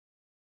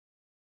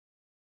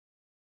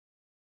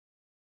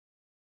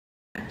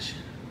Edge.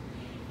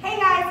 Hey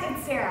guys,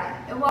 it's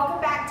Sarah, and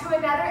welcome back to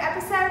another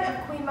episode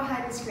of Queen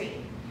Behind the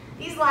Screen.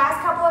 These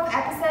last couple of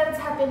episodes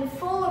have been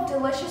full of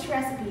delicious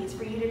recipes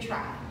for you to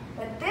try.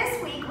 But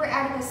this week, we're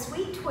adding a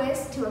sweet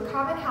twist to a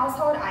common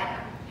household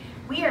item.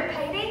 We are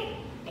painting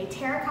a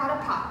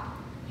terracotta pot.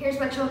 Here's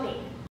what you'll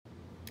need.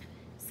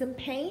 Some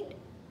paint.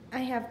 I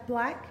have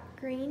black,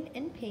 green,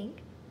 and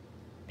pink.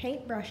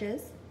 Paint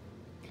brushes.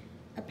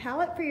 A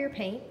palette for your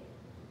paint.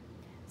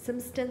 Some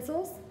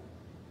stencils.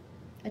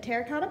 A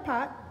terracotta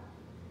pot.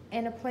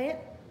 And a plant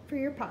for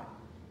your pot.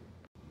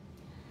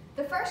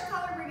 The first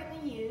color we're going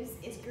to use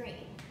is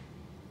green.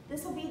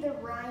 This will be the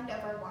rind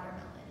of our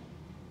watermelon.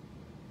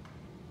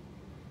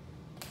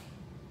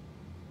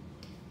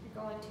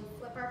 We're going to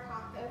flip our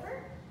pot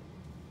over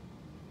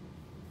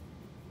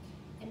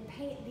and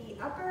paint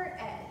the upper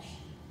edge.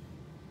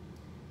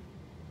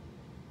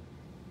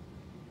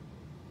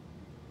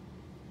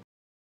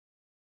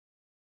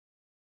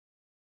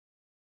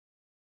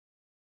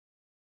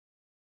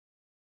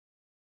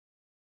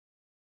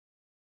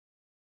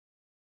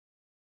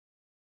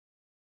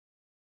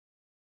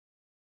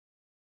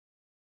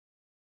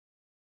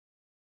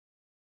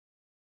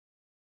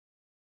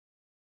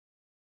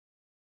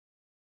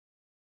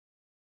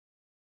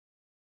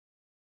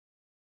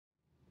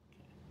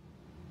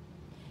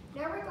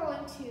 Now we're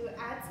going to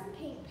add some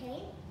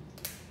paint.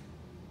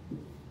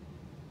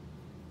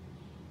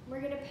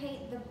 We're going to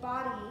paint the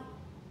body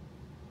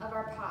of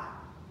our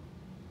pot.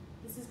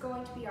 This is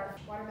going to be our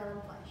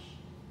watermelon flesh.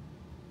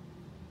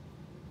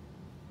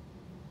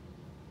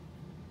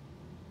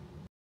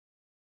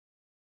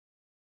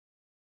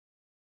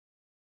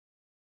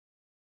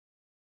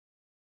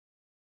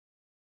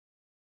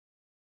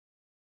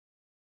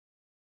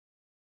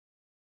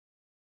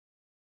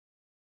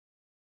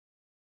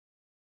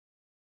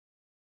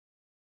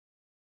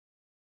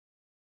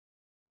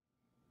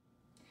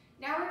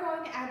 Now we're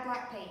going to add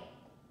black paint.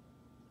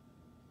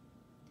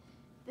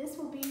 This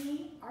will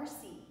be our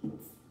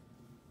seeds.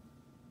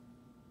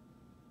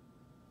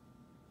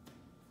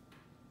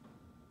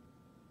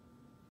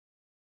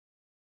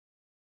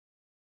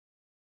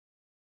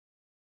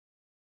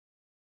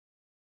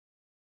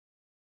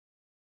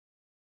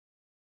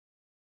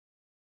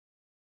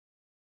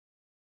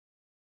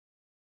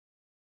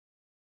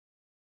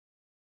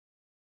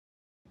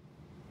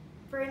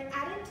 For an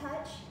added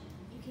touch,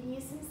 you can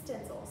use some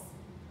stencils.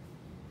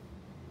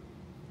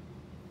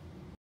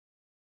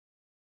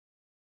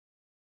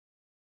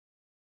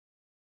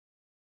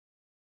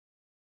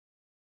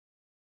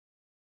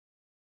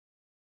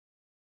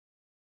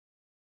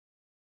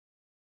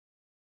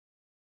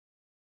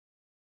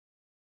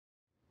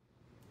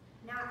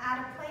 Now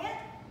add a plant.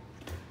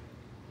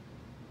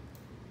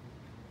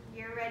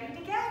 You're ready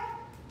to go.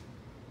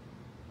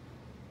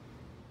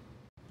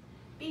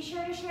 Be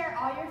sure to share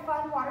all your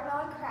fun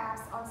watermelon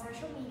crafts on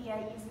social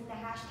media using the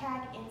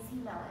hashtag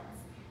 #NCMelons.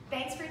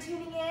 Thanks for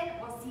tuning in.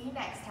 We'll see you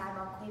next time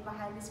on Queen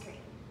Behind the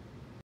Screen.